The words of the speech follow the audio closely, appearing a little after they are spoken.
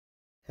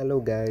Hello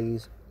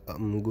guys,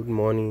 good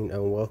morning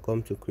and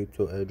welcome to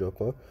Crypto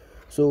Airdroper.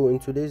 So in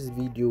today's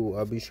video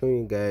I'll be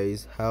showing you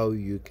guys how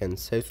you can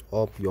set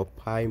up your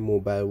Pi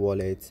mobile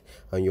wallet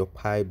and your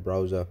Pi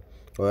browser.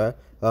 Alright,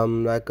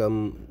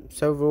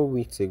 several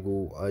weeks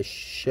ago I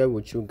shared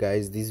with you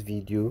guys this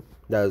video.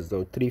 That's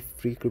the 3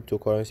 free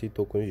cryptocurrency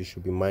tokens you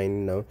should be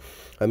mining now.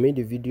 I made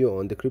a video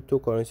on the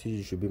cryptocurrencies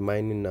you should be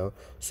mining now.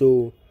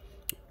 So,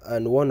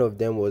 and one of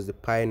them was the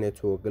Pi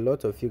network. A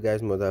lot of you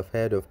guys must have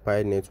heard of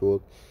Pi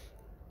network,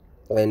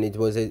 and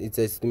it's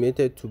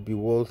estimated to be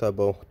worth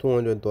about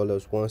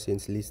 $200 once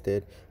it's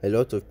listed. A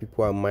lot of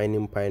people are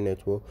mining Pi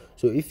network.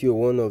 So if you're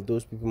one of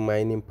those people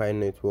mining Pi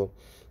network,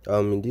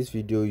 in this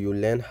video you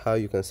learn how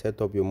you can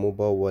set up your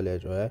mobile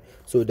wallet. Right,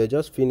 so they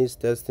just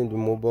finished testing the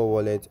mobile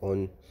wallet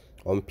on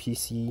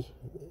PC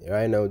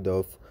right now.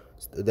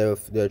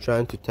 They're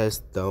trying to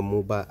test the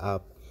mobile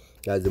app,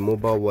 as the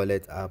mobile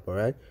wallet app. All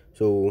right,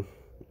 so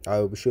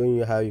I'll be showing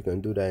you how you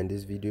can do that in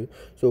this video.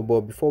 So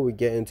but before we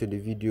get into the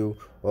video,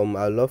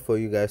 I'd love for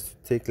you guys to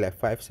take like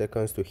 5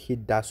 seconds to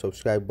hit that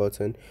subscribe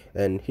button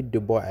and hit the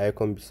bell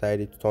icon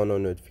beside it to turn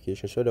on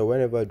notifications, so that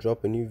whenever I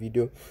drop a new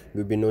video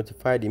you'll be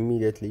notified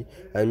immediately.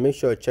 And make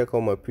sure to check out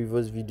my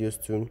previous videos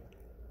too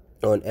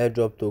on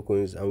airdrop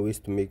tokens and ways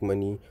to make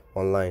money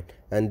online.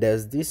 And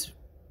there's this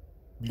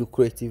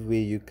lucrative way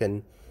you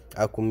can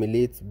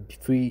accumulate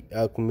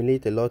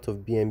a lot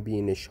of BNB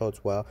in a short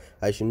while.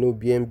 As you know,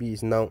 BNB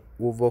is now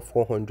over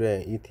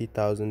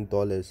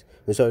 $480,000.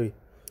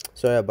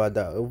 Sorry about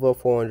that, over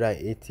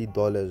 $480.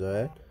 All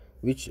right,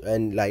 which,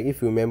 and like,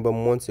 if you remember,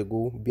 months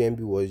ago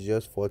BNB was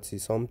just 40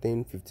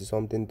 something, 50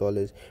 something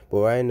dollars,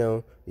 but right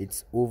now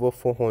it's over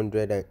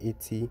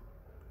 $480.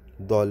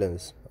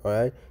 All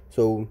right,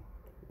 so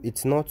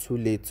it's not too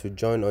late to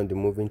join on the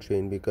moving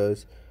train,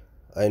 because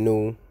I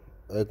know,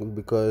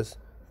 because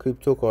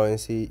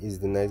cryptocurrency is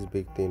the next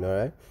big thing. All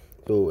right,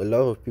 so a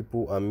lot of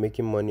people are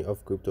making money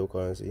off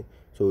cryptocurrency,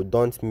 so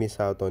don't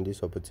miss out on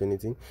this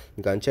opportunity.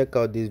 You can check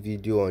out this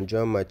video and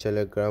join my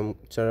telegram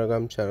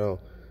channel,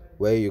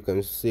 where you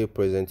can see a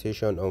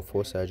presentation on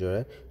Foresight. All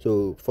right,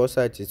 so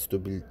Foresight is to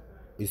be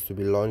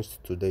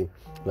launched today.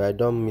 Right,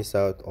 don't miss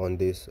out on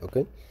this.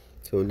 Okay,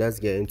 so let's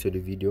get into the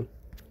video.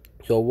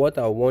 So what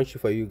I want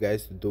for you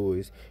guys to do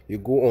is you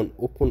go on,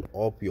 open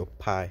up your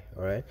Pi.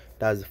 All right,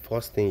 that's the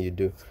first thing you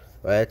do.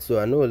 All right, so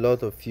I know a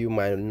lot of you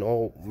might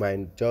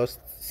just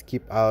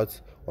skip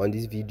out on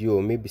this video,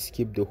 or maybe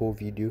skip the whole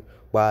video,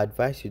 but I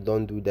advise you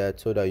don't do that,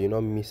 so that you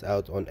don't miss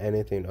out on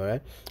anything. All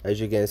right, as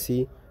you can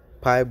see,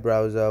 Pi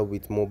browser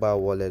with mobile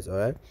wallets. All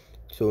right,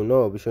 so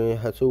now I'll be showing you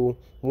how. So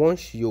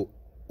once you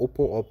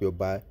open up your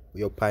Pi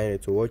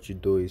network, what you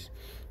do is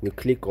you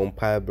click on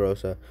Pi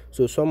browser.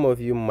 So some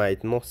of you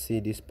might not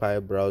see this Pi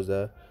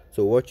browser,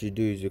 so what you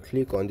do is you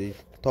click on the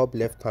top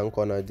left hand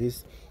corner,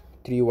 these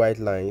 3 white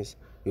lines,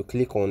 you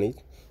click on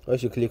it.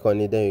 Once you click on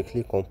it, then you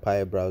click on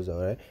Pi browser.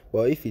 Right,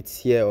 but if it's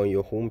here on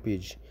your home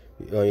page,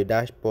 on your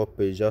dashboard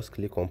page, just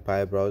click on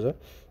Pi browser.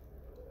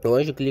 And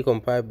once you click on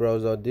Pi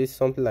browser,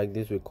 something like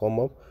this will come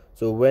up.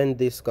 So when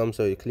this comes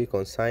up, you click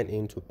on sign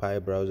in to Pi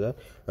browser,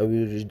 and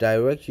we will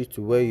redirect you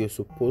to where you're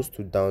supposed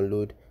to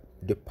download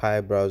the Pi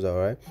browser.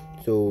 Right,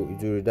 so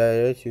it will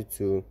redirect you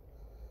to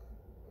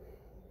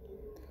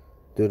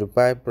the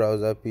Pi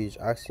browser page,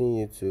 asking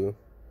you to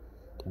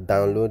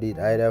download it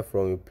either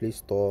from your Play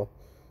Store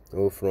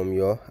or from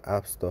your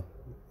App Store.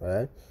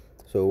 Right,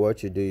 so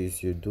what you do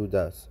is you do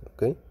that.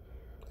 Okay,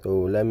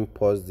 so let me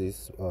pause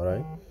this. All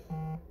right,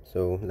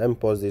 so let me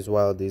pause this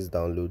while this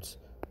downloads.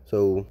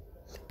 So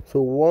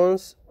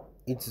once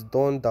it's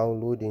done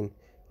downloading,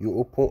 you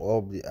open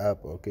up the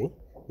app. Okay,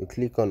 you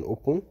click on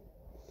open.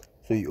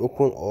 So you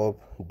open up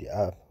the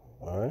app.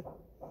 All right,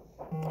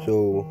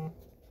 so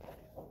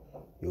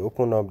you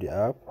open up the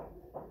app.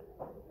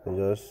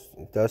 So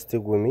just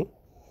stick with me.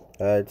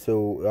 All right,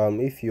 so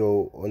if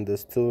you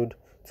understood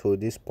to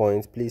this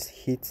point, please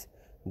hit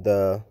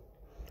the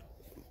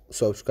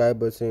subscribe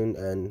button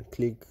and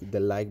click the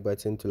like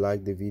button to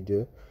like the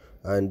video,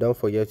 and don't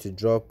forget to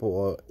drop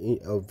a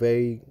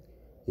very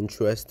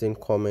interesting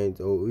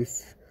comment, or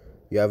if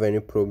you have any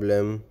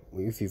problem,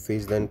 if you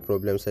face any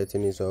problem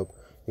setting this up,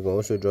 you can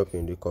also drop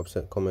in the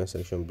comment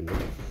section below.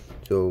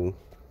 So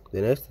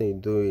the next thing you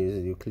do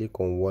is you click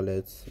on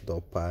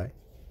wallet.py.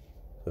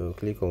 So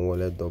click on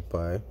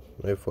wallet.py,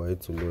 wait for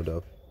it to load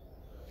up.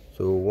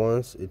 So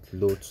once it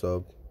loads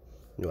up,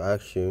 you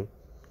ask you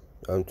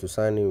to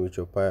sign in with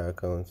your Pi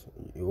account.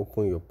 You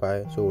open your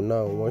Pi. So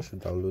now once you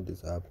download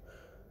this app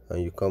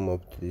and you come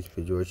up to this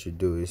page, what you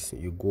do is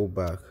you go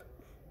back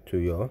to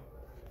your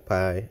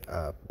Pi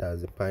app,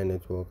 that's the Pi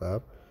network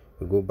app.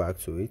 You go back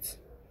to it.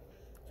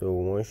 So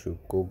once you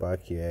go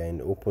back here and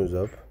it opens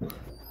up,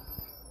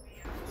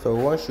 so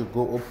once you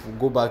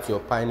go back to your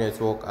Pi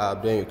network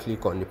app, then you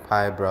click on the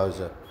Pi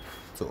browser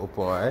to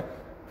open.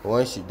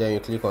 Right, then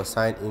you click on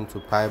sign into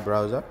Pi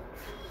browser.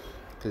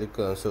 Click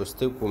on, so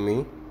stick with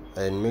me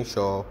and make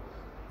sure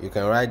you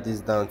can write this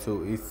down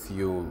too if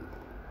you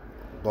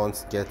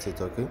don't get it.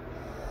 Okay,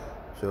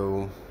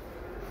 so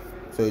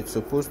it's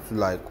supposed to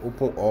like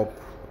open up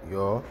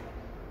your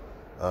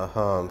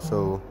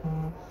So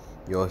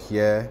you're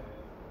here.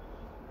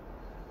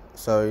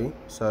 Sorry,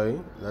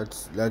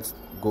 let's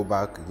go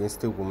back again.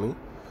 Stay with me.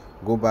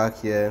 Go back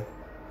here.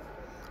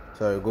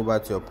 Sorry, go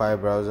back to your Pi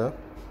browser.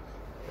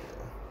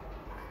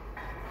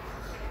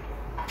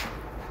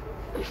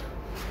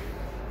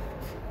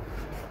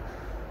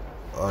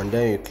 And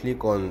then you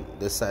click on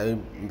the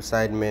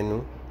side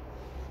menu.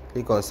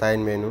 Click on side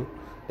menu.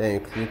 Then you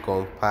click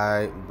on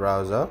Pi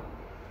browser.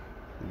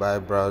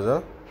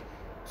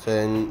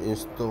 Then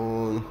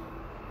install.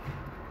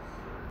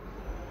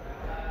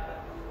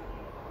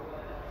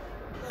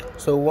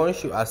 So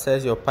once you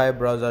access your Pi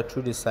browser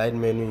through the side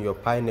menu in your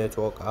Pi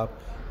network app,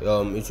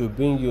 it will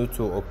bring you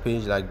to a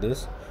page like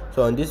this.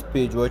 So on this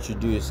page, what you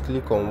do is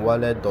click on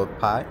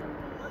wallet.pi.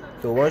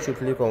 So once you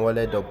click on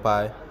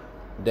wallet.pi,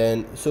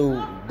 then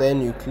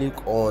you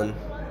click on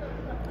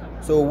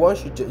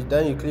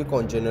then you click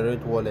on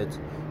generate wallet.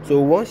 So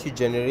once you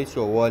generate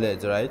your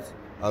wallet, right?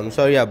 I'm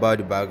sorry about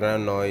the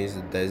background noise.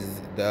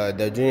 They're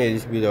doing a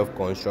little bit of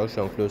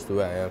construction close to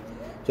where I am.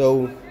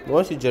 So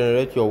once you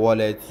generate your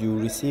wallet, you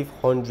receive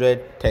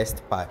 100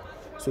 test pi.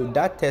 So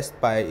that test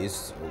pi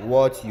is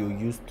what you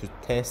use to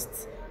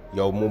test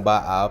your mobile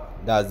app.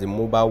 That's the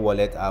mobile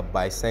wallet app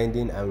by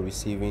sending and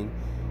receiving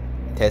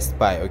test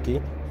pi.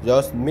 Okay,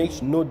 just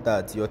make note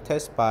that your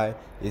test pi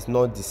is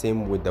not the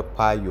same with the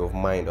pi you have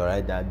mined. All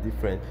right, they are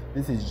different.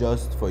 This is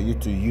just for you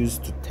to use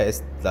to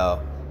test the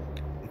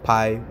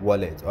Pi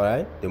wallet. All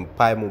right, the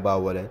Pi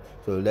mobile wallet.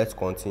 So let's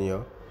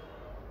continue.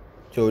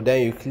 So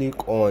then you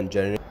click on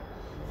generate.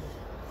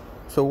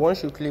 So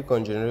once you click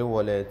on generate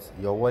wallet,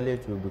 your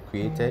wallet will be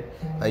created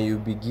and you'll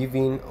be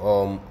given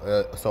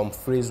some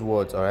phrase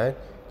words. All right,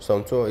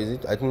 some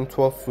 12 I think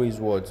 12 phrase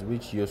words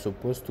which you're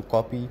supposed to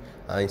copy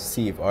and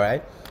save. All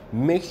right,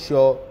 make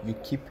sure you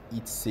keep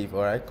it safe.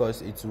 All right,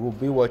 because it will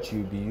be what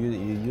you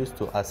use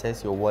to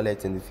access your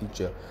wallet in the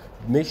future.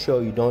 Make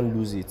sure you don't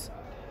lose it.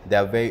 They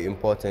are very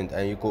important.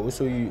 And you can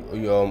also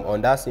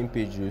on that same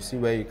page you see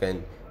where you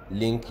can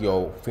link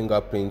your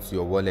fingerprint to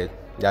your wallet.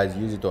 That's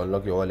use it to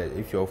unlock your wallet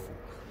if your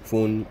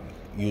phone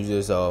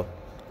uses a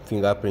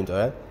fingerprint. All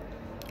right,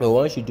 so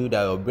once you do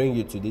that, it'll bring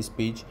you to this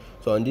page.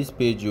 So on this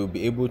page you'll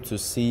be able to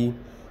see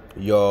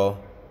your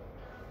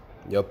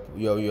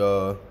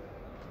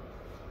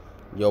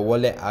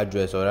wallet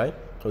address. All right,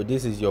 so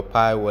this is your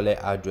Pi wallet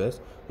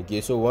address.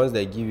 Okay, so once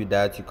they give you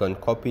that, you can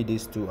copy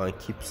this too and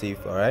keep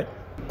safe. All right,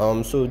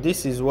 so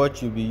this is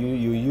what you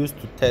use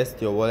to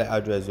test your wallet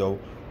address. Your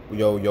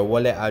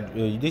wallet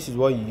this is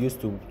what you use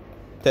to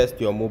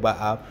test your mobile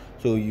app.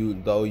 So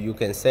you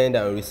can send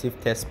and receive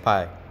test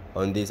pi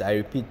on this. I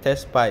repeat,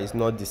 test pi is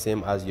not the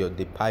same as the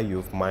pi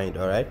you've mined.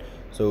 All right,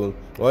 so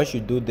once you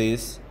do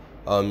this,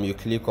 you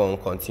click on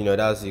continue.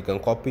 That's, you can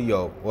copy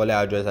your wallet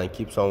address and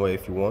keep somewhere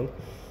if you want.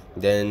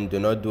 Then do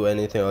not do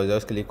anything or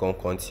just click on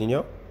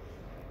continue.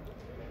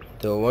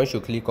 So once you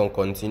click on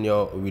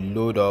continue, it will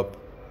load up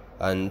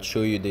and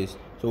show you this.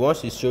 So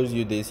once it shows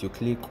you this, you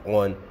click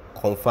on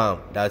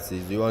confirm. That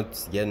is, you want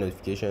to get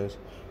notifications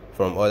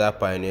from other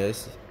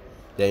pioneers.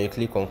 Then you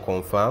click on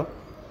confirm.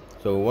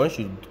 So once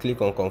you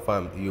click on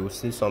confirm, you will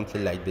see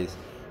something like this.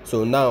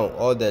 So now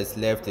all that's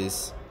left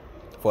is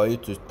for you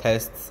to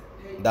test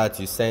that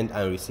you send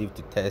and receive,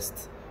 to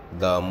test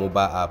the mobile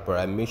app.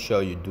 Right, make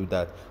sure you do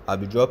that. I'll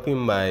be dropping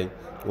my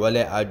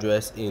wallet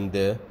address in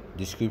the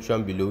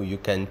description below. You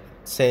can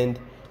test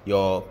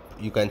your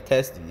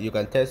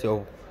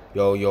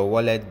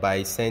wallet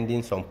by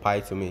sending some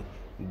pi to me.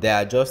 They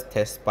are just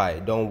test pi,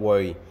 don't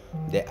worry.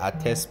 They are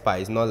test pi.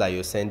 It's not like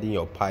you're sending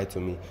your pi to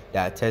me. They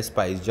are test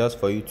pi. It's just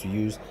for you to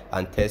use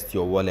and test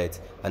your wallet,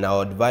 and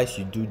I'll advise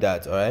you do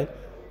that. All right,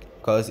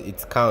 because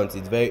it counts.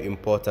 It's very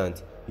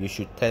important. You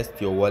should test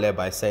your wallet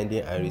by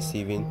sending and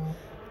receiving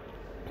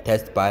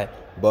test pi.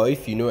 But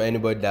if you know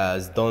anybody that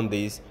has done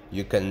this,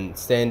 you can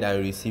send and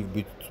receive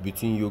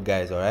between you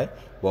guys. All right,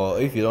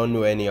 but if you don't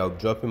know any, I'll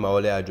drop in my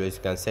wallet address.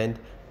 You can send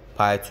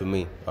pi to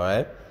me. All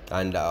right,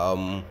 and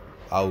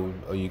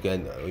you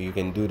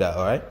can do that.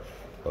 All right,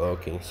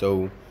 okay.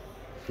 So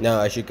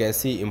now, as you can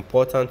see,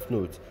 important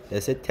note,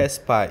 they say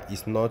test pi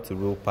is not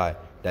real pi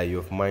that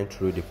you've mined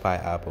through the Pi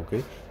app.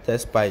 Okay,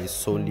 test pi is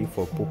solely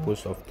for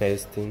purpose of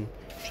testing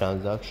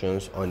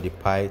transactions on the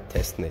Pi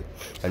testnet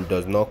and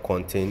does not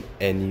contain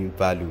any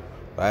value.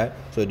 Right,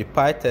 so the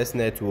Pi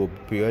testnet will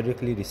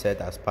periodically reset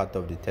as part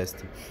of the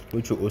testing,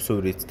 which will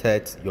also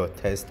reset your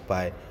test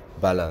pi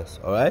balance.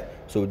 All right,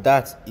 so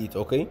that's it.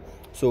 Okay,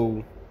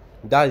 so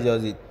that's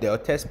just it. The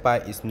test pi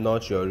is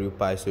not your real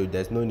pi, so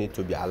there's no need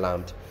to be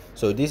alarmed.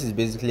 So this is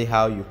basically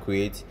how you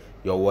create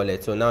your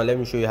wallet. So now let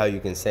me show you how you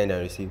can send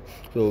and receive.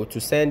 So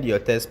to send your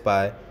test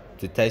pi,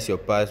 to test your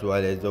Pi's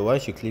wallet, so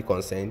once you click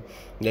on send,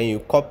 then you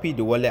copy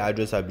the wallet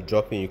address I'll be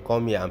dropping. You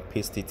come here and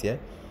paste it here.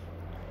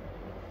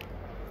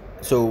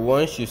 So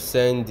once you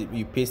send,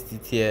 you paste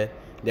it here,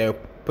 then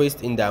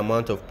paste in the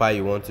amount of pi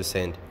you want to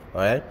send.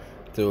 All right,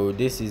 so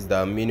this is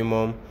the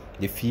minimum,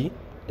 the fee.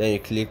 Then you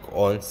click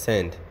on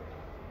send.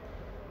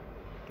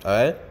 All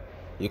right,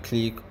 you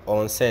click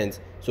on send.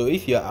 So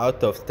if you're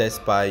out of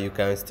test pi, you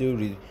can still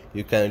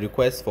you can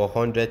request for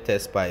 100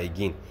 test pi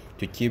again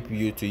to keep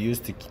you to use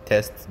to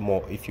test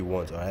more if you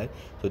want. All right,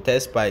 so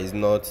test pi is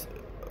not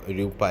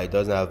real pi, it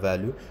doesn't have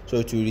value.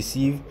 So to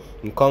receive,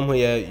 you come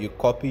here, you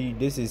copy.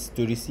 This is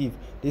to receive,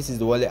 this is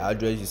the wallet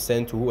address you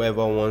send to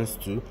whoever wants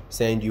to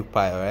send you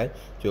pi. All right,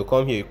 so you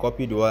come here, you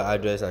copy the wallet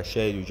address and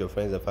share it with your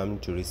friends and family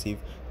to receive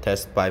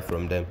test pi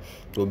from them.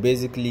 So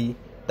basically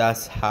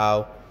that's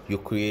how you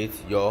create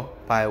your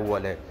pi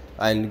wallet.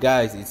 And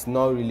guys, it's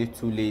not really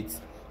too late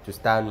to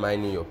start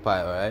mining your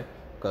pi, all right,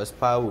 because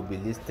pi will be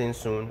listing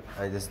soon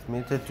and it's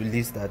estimated to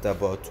list at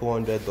about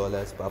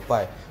 $200 per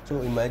pi.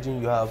 So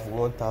imagine you have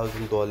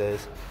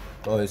 $1,000,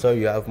 or sorry,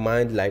 you have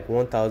mined like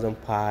 1,000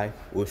 pi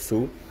or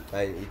so,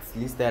 and it's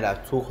listed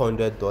at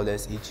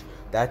 $200 each.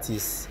 That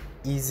is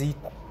easy,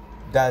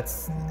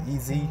 that's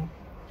easy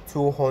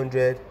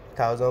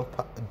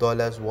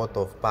 $200,000 worth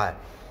of pi.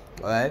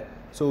 All right,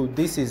 so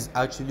this is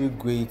actually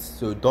great,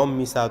 so don't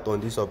miss out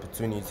on this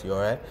opportunity. All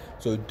right,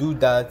 so do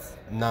that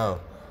now.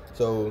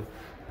 So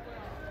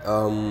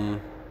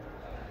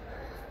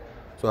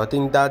I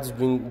think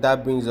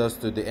that brings us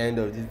to the end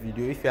of this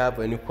video. If you have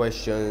any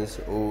questions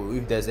or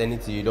if there's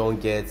anything you don't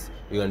get,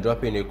 you can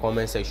drop it in the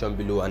comment section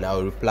below and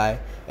I'll reply.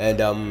 And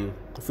I'm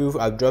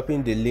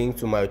dropping the link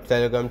to my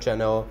Telegram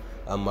channel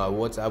and my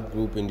WhatsApp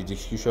group in the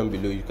description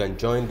below. You can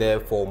join there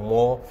for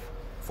more,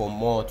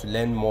 to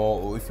learn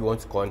more, or if you want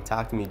to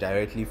contact me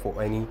directly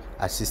for any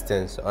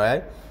assistance. All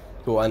right,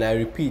 so, and I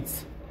repeat,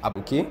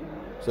 okay,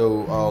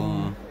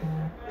 so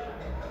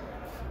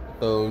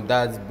so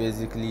that's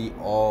basically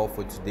all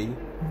for today.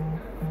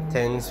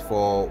 Thanks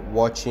for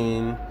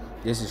watching.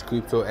 This is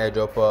Crypto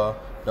Airdroper.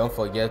 Don't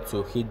forget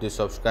to hit the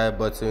subscribe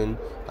button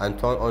and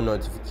turn on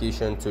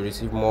notification to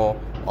receive more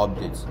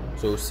updates.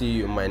 So see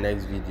you in my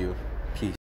next video. Peace.